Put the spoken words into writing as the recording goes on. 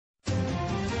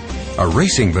A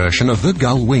racing version of the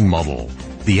Gull Wing model.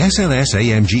 The SLS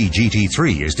AMG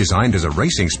GT3 is designed as a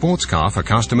racing sports car for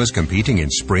customers competing in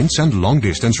sprints and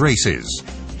long-distance races.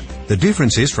 The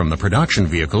differences from the production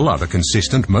vehicle are the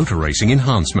consistent motor racing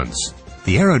enhancements.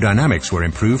 The aerodynamics were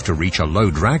improved to reach a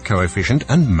low drag coefficient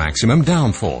and maximum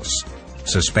downforce.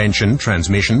 Suspension,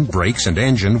 transmission, brakes and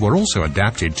engine were also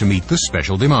adapted to meet the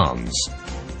special demands.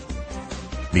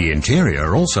 The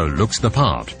interior also looks the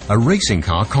part. A racing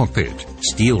car cockpit,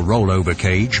 steel rollover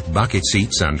cage, bucket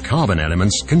seats and carbon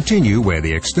elements continue where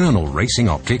the external racing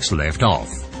optics left off.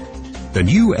 The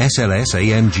new SLS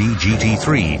AMG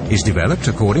GT3 is developed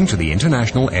according to the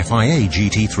international FIA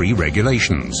GT3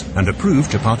 regulations and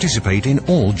approved to participate in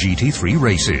all GT3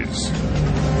 races.